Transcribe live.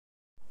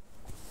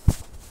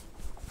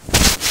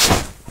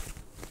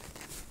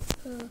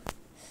Hello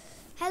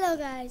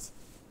guys,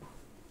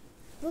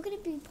 we're gonna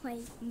be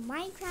playing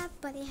Minecraft,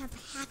 but they have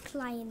hack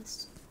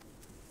lions.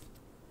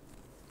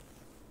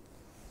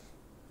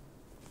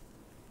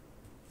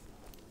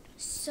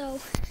 So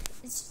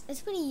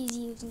it's pretty easy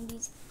using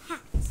these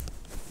hacks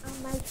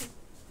on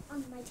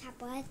my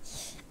tablet.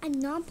 I'm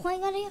not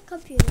playing on a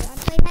computer. I'm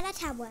playing on a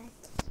tablet.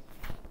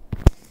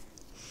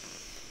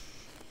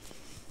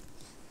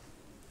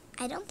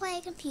 I don't play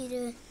a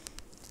computer.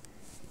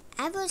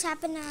 Everything's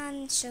happened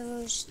on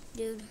servers,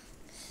 dude.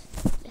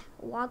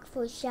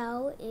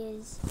 Log4Shell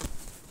is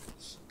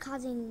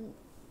causing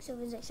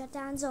servers to shut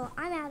down, so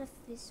I'm out of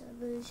the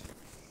servers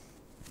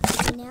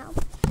right now.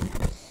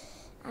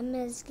 I'm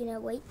just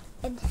gonna wait,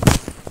 and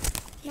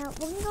now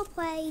we're gonna go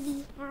play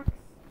the hacks.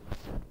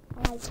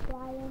 I like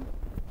flying.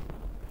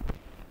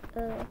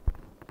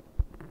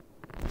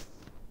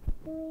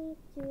 3,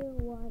 2,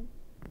 1.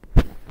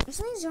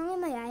 Something's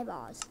wrong with my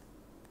eyeballs.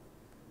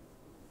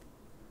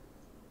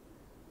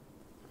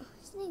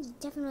 Something's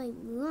definitely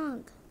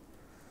wrong.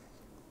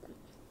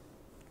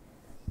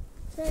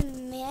 So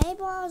my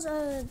eyeballs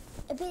are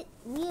a bit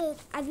weird.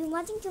 I've been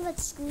watching too much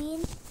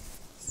screen.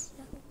 So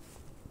I think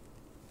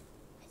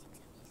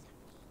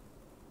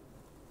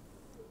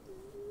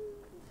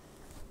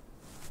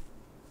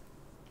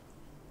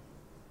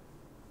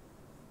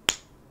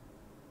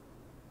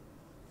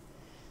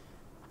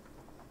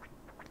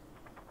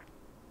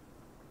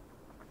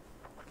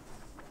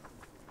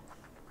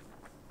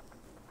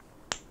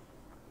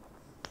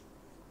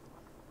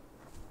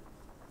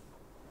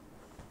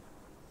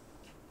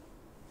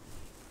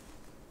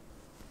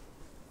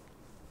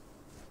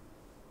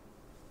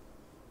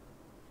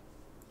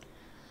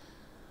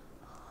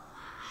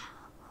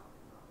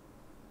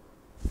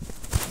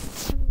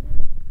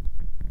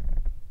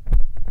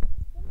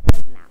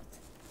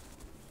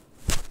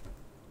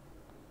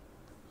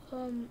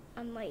something's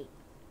I'm late.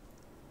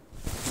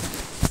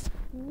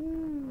 Yay.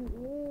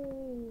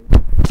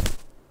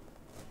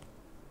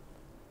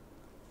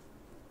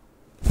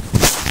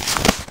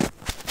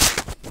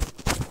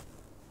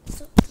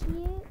 So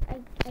here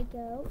I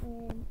go,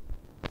 and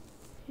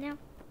now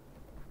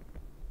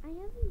I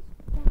have these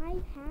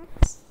 5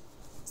 hacks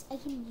I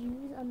can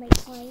use on my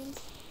planes.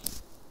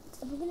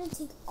 So we're gonna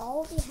take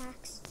all the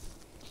hacks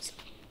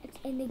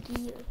in the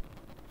gear.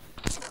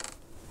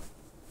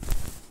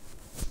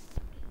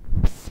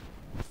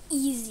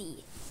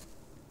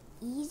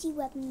 Easy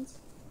weapons,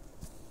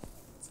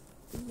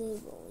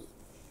 literally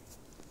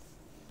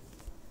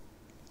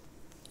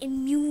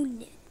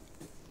immune,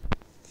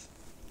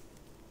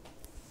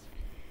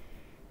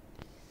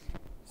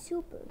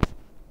 super.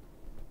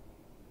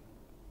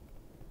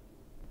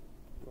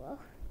 Well,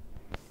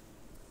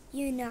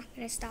 you're not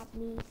gonna stop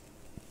me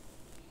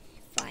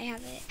if I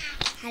had it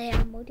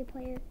on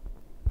multiplayer.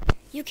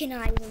 You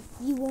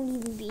won't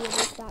even be able to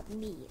stop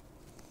me.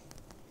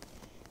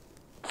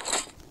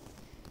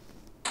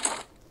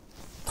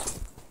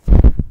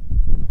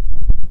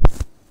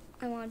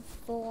 I'm on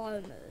full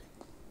armor.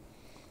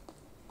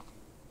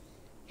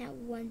 Now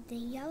one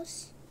thing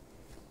else,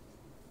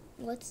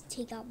 let's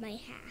take out my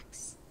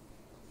hacks.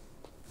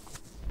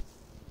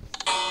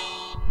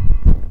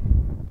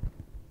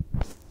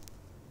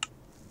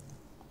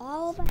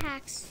 All the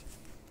hacks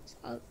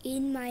are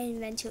in my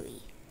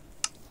inventory.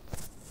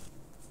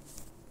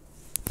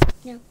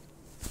 Now,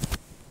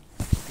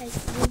 guys,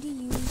 what do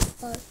you use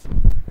for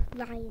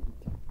Ryan?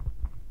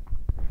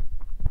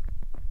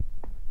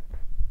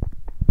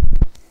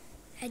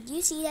 Did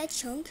you see that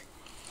chunk?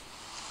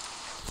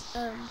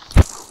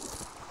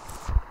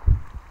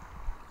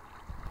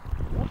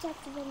 What's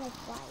activating my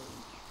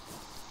flying?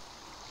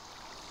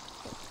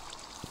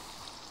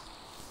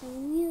 So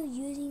we are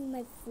using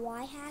my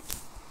fly hack,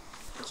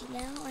 which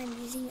now I'm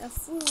using a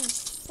full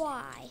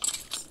fly.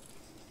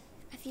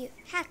 A few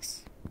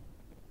hacks.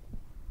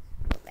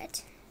 A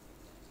bit.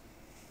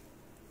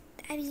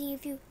 I'm using a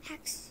few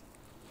hacks.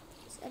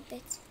 A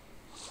bit.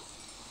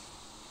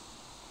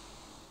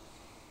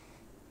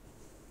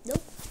 Nope.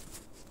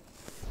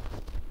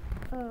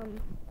 I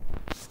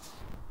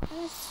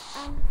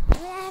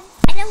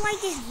don't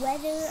like this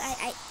weather.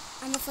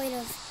 I'm afraid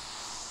of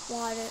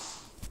water.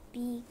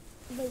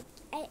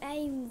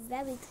 I'm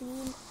very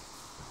clean.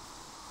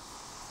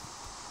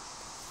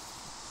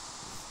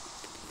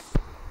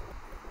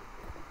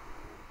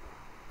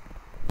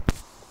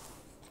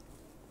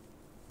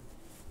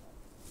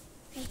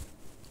 Okay.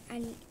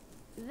 And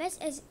this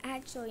is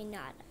actually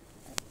not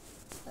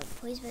a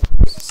place, but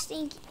I'm just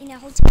staying in a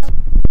hotel.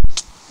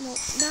 No,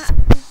 not a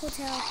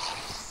hotel.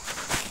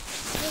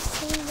 Just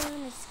staying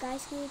down a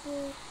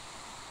skyscraper.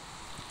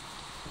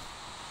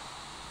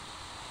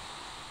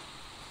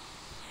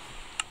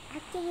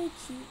 Activate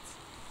cheats.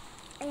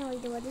 Anyway,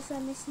 the weather so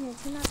I'm missing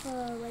to turn off the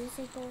weather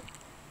cycle.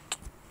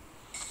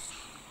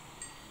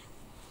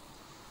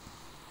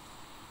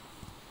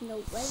 No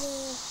weather.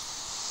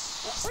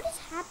 What is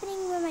happening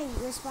with my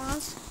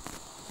response?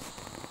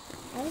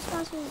 My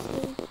response for this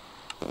game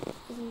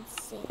is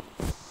insane.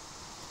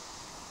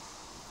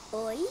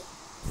 Oi?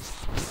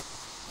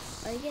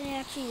 Are you gonna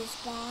actually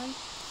respond?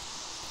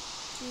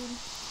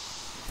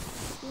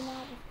 do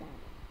not respond.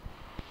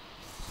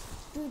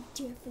 Do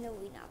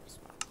definitely not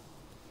respond.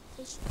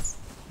 It's just,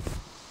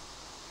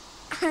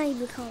 I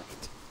will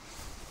comment.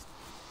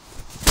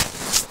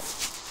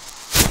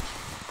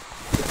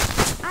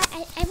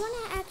 I want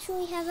to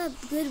actually have a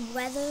good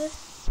weather.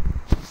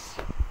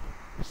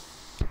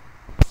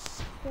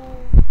 So,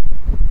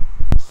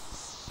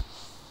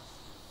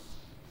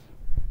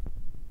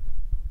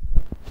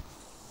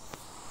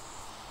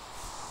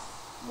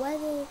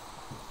 weather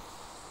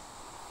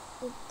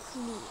is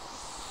clear.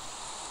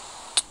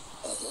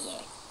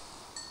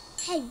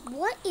 Hey,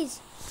 what is...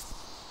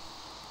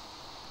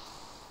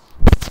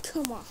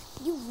 Come on,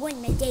 you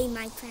won the day,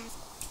 Minecraft.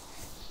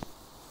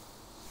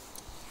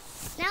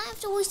 Now I have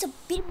to waste a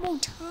bit more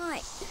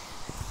time.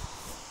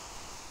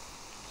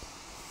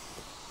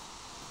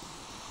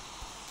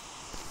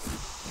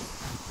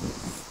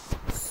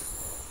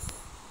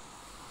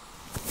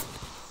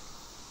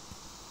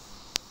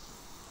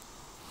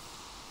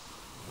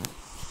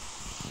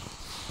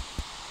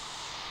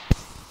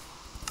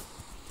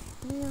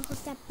 I'm gonna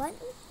click that button.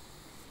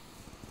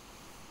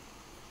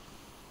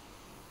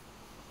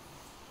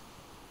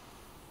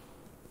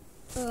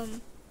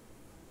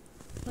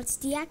 Let's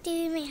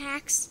deactivate my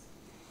hacks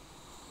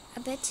a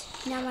bit.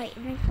 Now my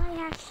fly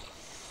hack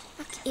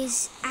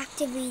is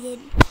activated.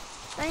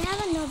 But I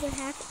have another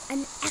hack,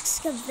 an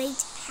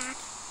excavate hack,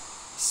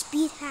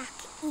 speed hack,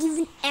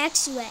 even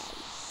X-ray,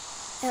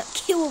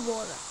 kill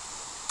water.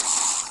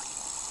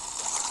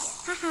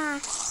 Haha,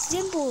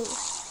 simple.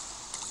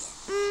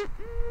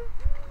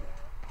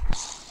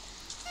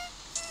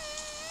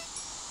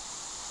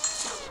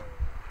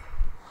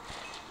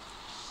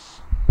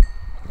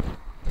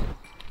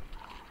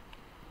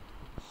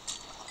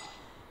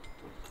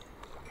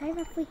 I have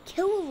a free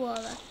kill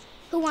water.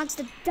 Who wants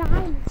the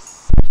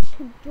diamonds?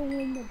 Can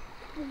join the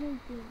freaking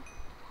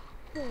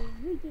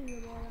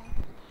water.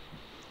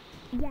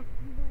 Yeah,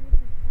 you wanted to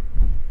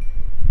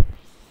die.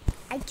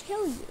 I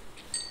kill you.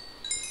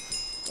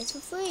 It's for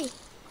free.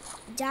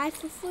 Die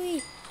for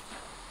free.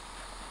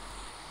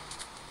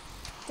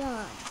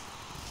 Done.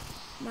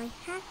 My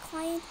hack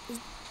client is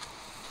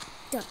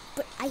done.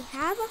 But I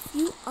have a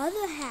few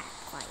other hack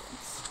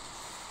clients.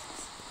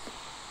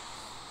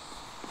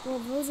 Well,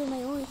 those are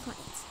my only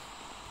clients.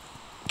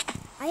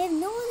 I have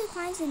no other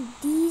clients than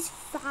these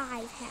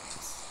 5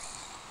 hacks.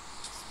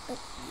 But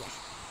yeah.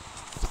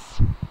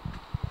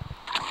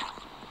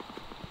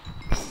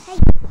 Hey,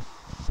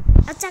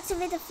 let's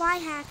activate the fly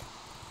hack.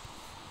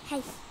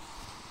 Hey,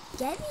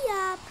 get me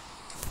up.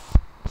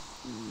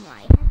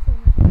 My hacks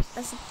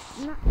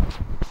are not.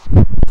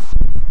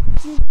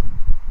 That's not.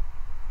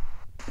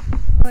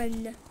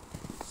 One.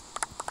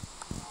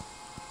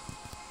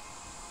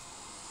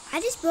 I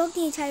just broke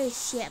the entire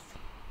ship.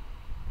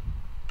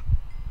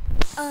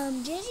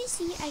 Did you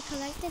see I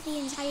collected the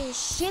entire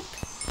ship?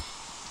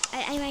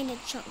 I mined a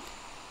chunk.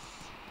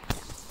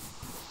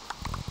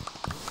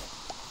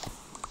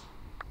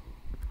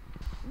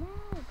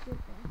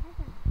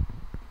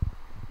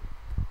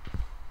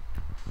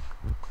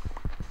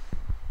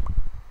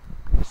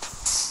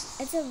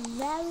 It's a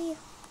very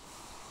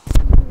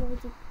easy way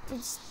to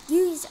just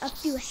use a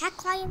few hack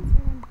clients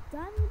and I'm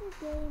done with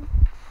the game.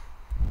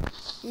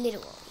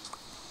 Literally.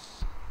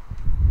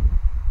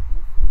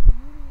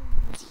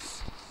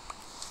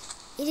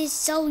 It is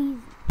so easy.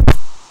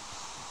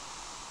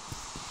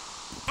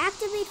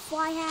 Activate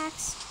fly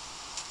hacks.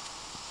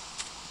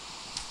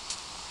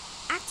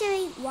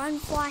 Activate one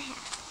fly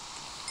hack.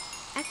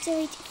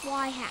 Activate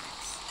fly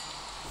hacks.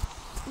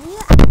 We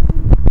are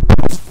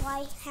activating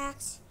fly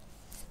hacks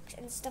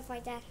and stuff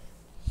like that.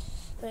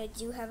 But I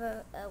do have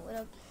a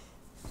little...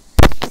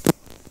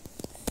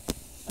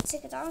 Let's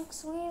take a dunk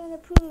swim in the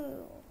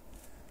pool.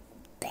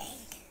 Bang.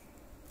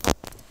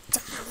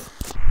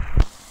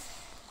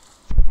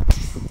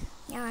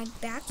 Now I'm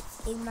back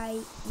in my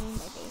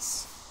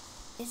base.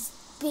 It's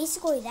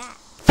basically that.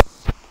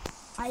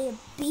 I have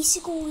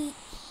basically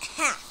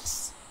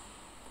hacks.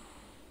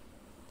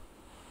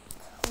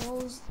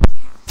 Close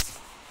hacks.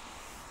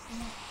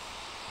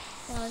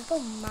 Now let's go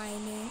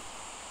mining.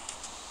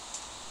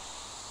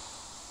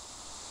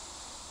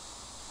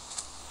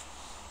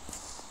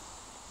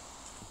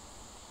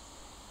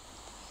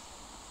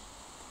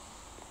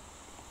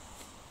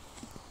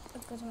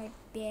 Let's go to my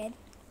bed.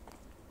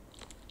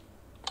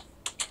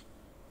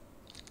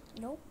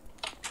 Nope.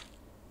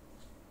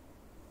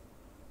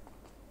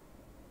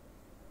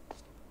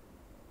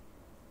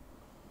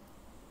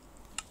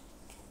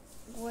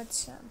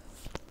 Let's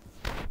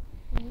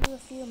remove a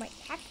few of my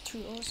hack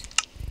tools.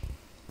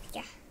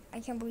 Yeah, I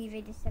can't believe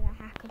I just said a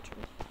hacker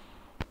tool.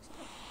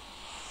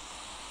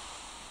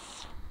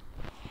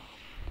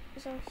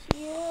 So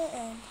here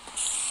and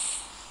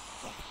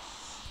yeah,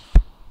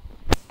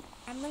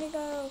 I'm gonna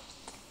go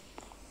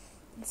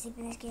and sleep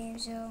in this game.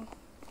 So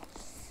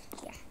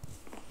yeah.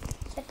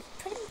 But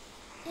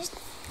just,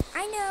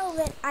 I know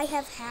that I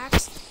have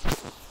hacks,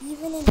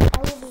 even in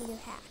elevator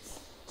hacks.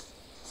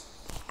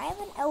 I have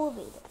an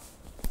elevator.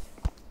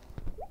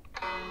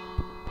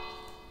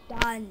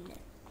 Done.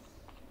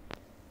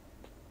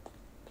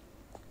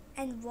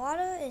 and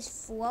water is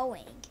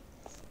flowing.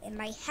 And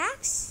my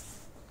hacks,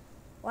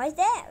 right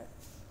there.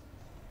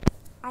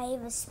 I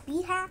have a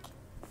speed hack,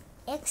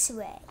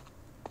 X-ray.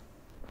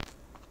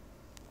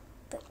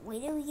 But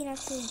wait till we can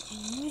actually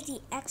use the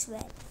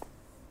X-ray.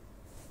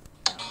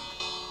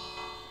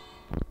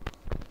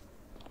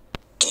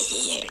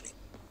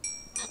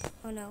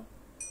 Oh no.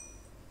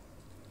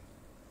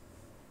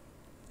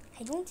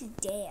 I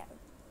don't dare.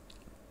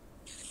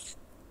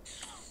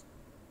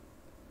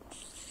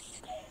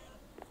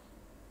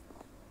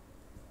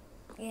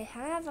 Yeah,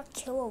 how do I have a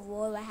kill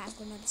Aurora hack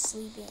when I'm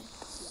sleeping?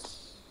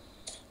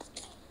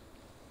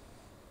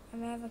 I'm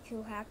gonna have a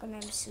kill hack when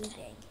I'm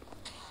sleeping.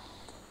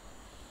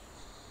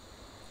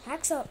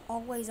 Hacks are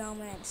always on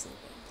when I'm sleeping.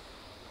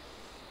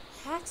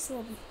 Hacks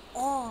will be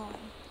on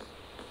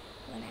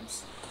when I'm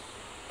sleeping.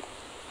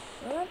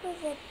 Remember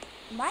that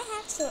my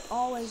hacks are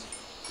always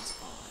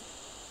on.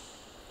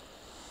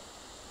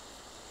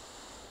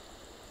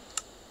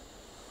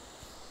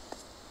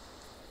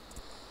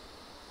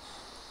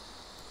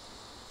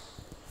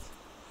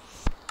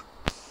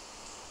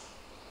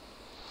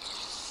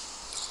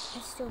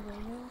 It's still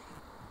raining.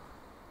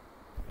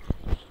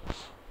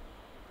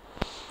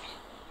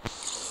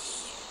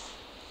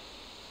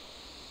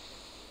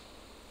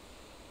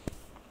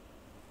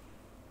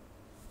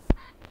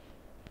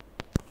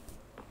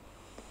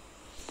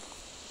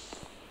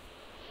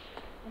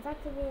 I've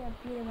activated a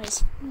few of my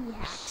speed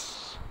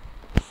hacks.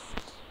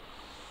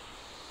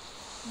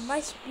 My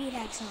speed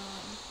hacks on.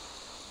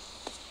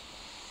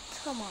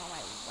 Come on,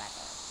 my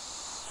weather.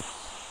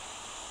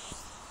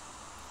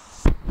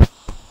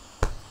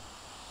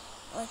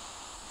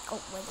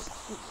 Weather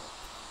clear.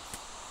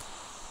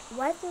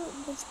 Weather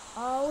must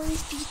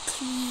always be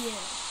clear.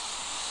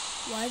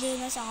 Weather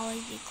must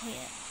always be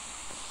clear.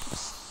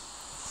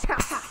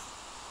 Haha.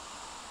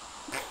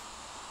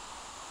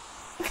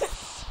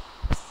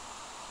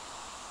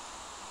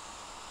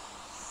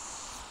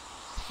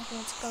 Okay,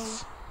 let's go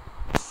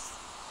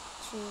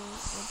to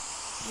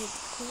with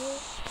clear.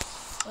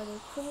 Weather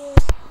clear.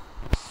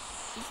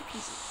 Easy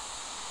peasy.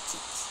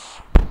 Jeez.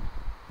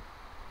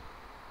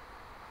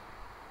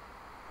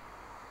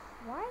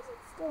 Why is it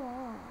still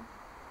on?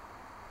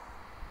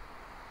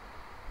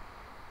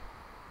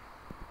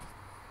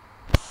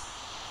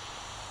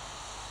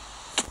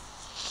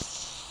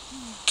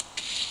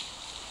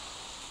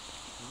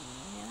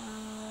 No.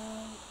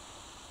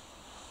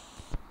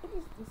 It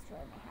just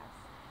destroyed my house.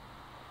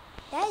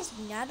 That is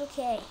not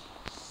okay.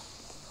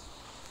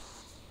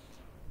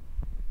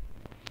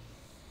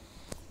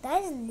 That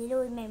is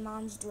literally my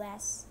mom's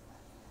dress.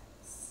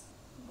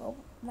 Oh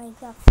my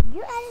god.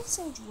 You added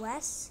some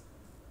dress?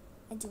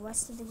 A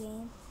dress to the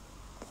game?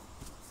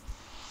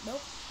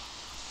 Nope.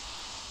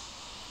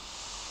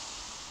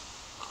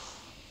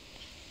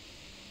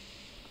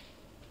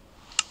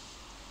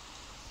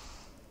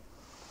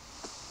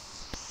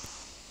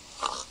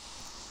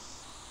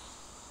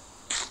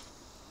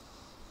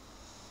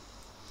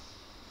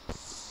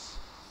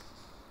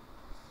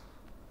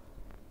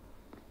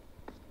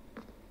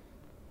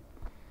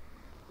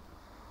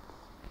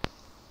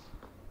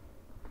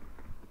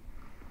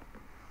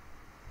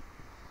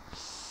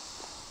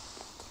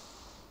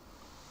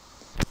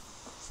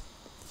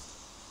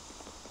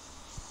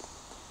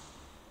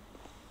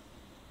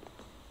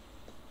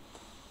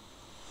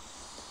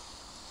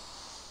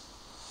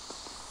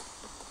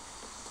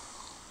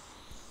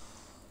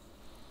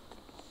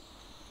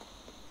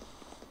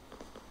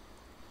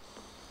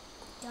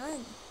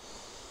 Done.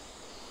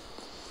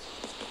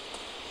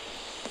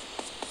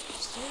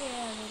 Stay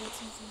there,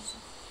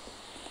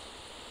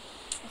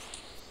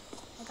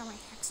 I got my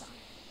hacks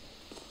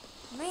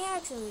on. My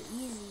hacks are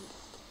easy.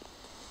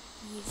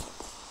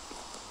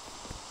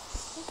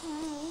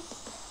 Okay.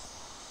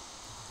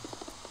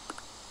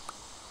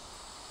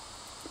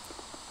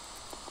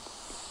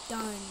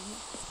 Done.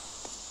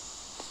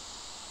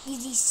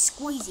 Easy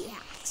squeezy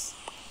hacks.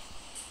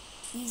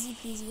 Easy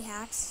peasy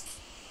hacks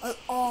are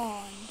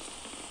on.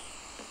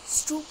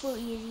 Super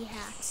easy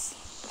hacks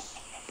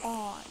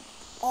on.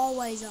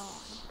 Always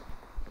on.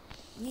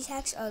 These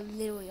hacks are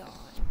literally on.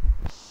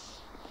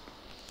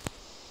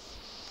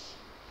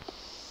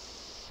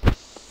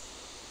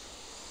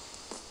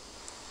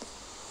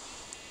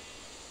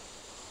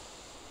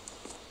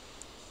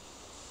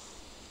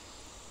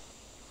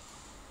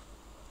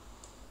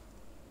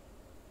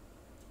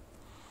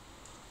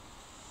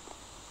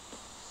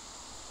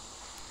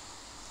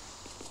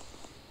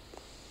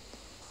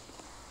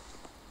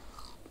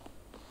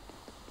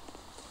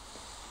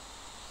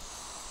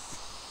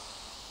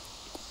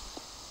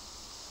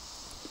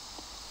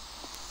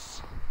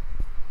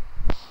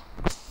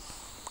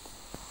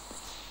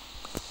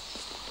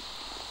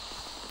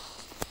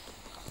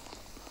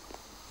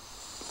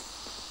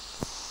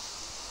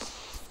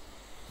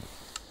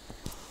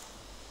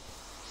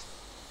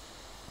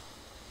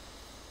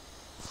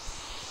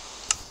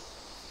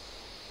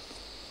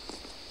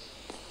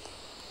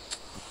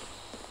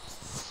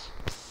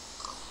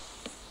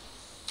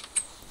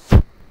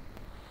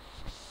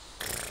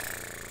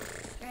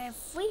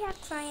 Free hack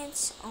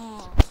clients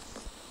on.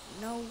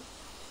 No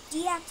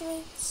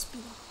deactivate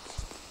speed hack.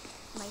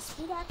 My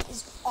speed hack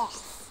is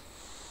off.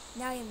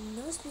 Now I have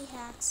no speed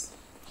hacks.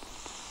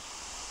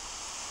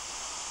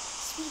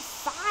 Speed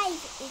 5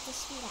 is the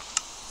speed hack.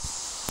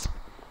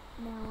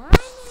 Now I'm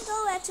gonna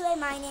go back to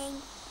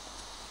mining.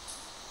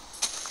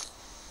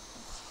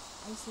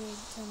 I should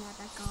turn that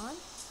back on.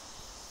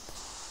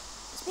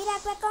 Speed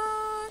hack back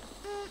on.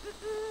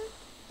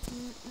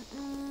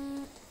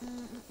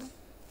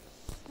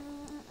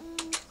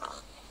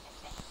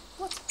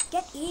 What?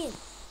 Get in.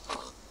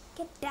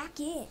 Get back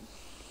in.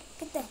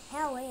 Get the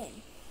hell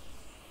in.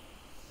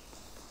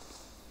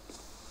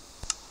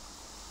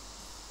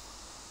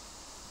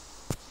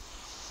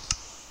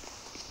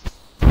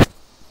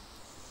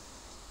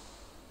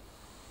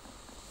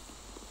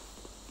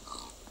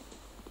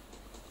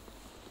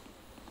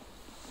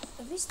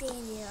 If we stay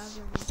in the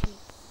other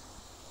retreat.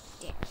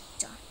 There,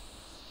 done.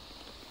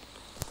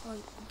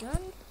 Alright,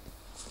 done.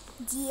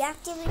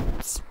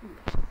 Deactivate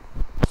speed.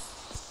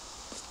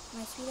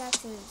 My speed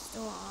hacks are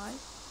still on.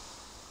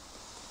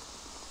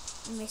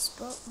 My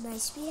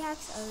speed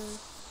hacks are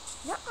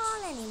not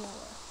on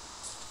anymore.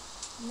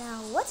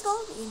 Now let's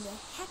go in the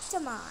hack to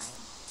mine.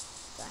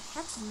 The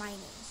hack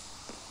mining.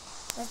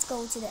 Let's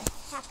go to the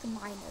hack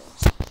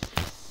miners.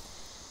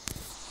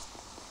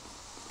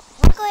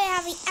 I'm going to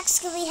have the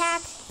excavate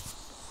hack.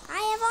 I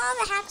have all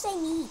the hacks I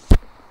need.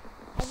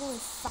 I have only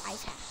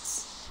 5 hacks.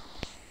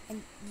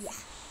 And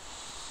yeah,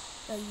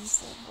 they're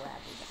useful for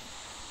everything.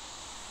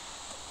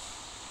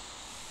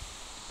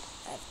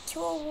 I have 2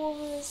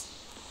 wolves.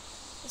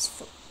 It's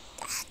for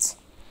that.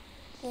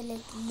 They're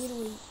like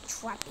literally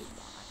trapping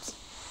mobs.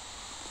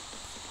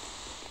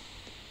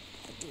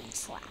 They're doing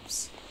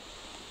traps.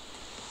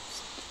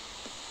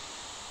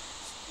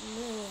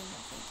 Literally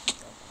nothing can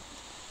go wrong.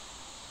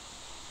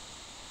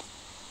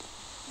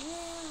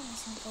 Now I'm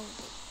just gonna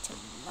go to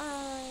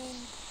mine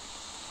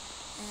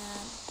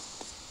and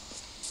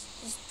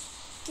just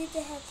get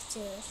the heck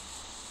to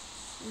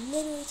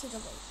literally take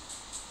a load.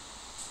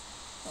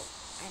 Oh,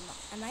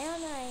 am I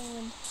on an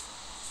island?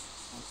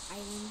 An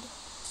island.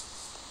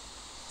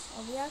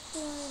 Are we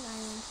actually on an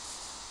island?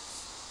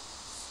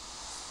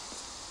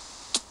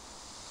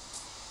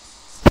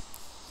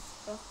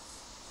 Oh,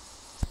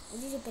 I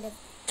need a bit of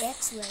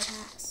X-ray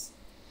hacks.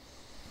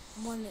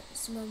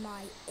 Some of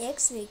my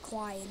X-ray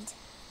client.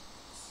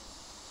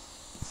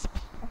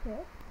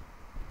 Okay.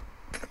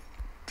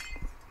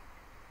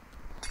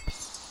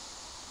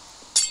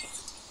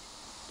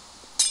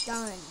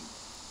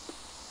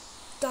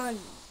 Done.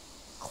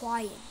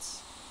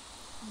 Clients.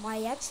 My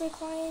X-ray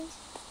client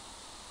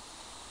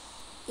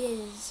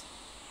is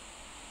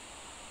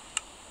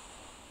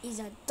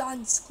a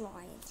dunce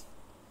client.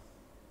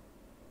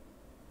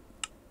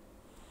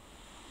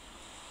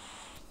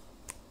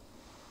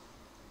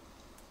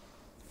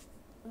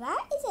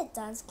 That is a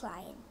dunce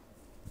client.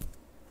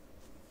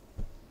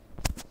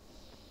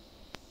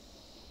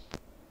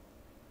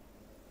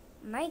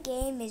 My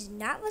game is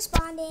not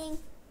responding.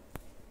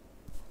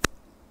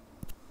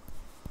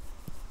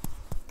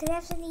 Could I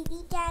have something to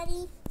eat,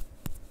 Daddy?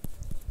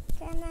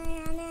 Can I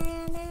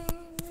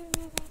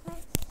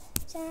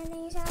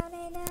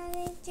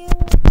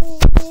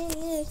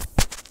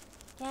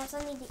have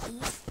something to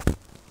eat?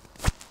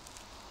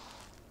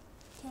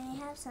 Can I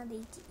have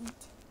something to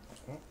eat?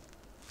 Okay.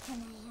 Can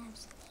I have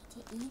something to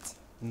eat?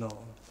 No,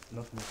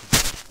 not me.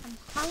 I'm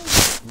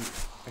hungry.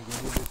 I can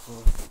use it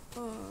for...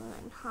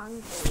 I'm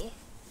hungry.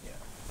 Yeah.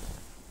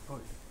 Oh,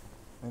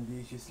 maybe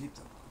you should sleep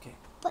then. Okay.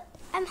 But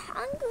I'm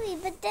hungry.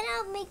 But then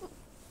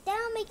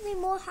that'll make me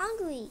more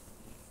hungry.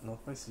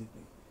 Not by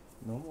sleeping.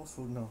 No more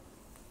food now.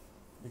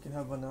 You can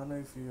have banana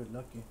if you're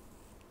lucky.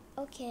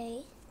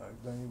 Okay.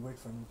 Then you wait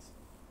for me.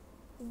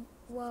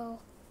 Whoa.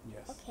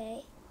 Yes.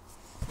 Okay.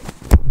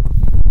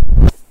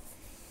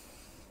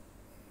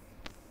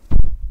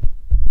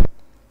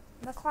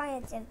 My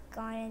clients have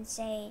gone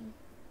insane.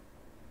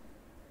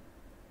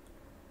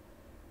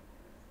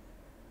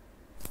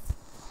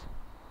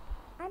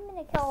 I'm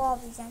gonna kill all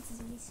these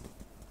entities.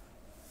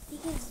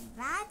 Because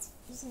that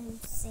is an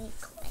insane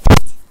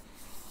client.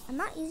 I'm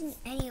not using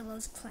any of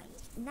those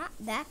clients. Not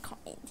that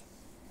client.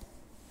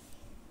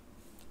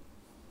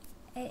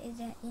 It is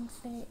an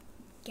infinite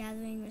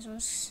gathering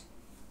resource.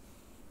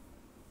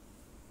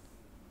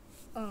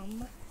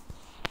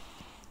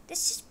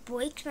 This just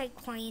breaks my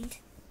client.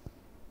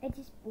 It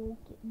just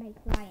broke my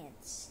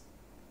clients.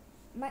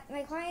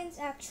 My clients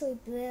actually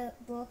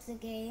broke the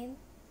game.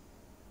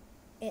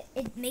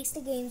 It makes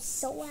the game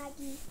so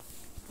laggy.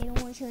 It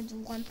only turns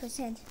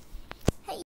 1%.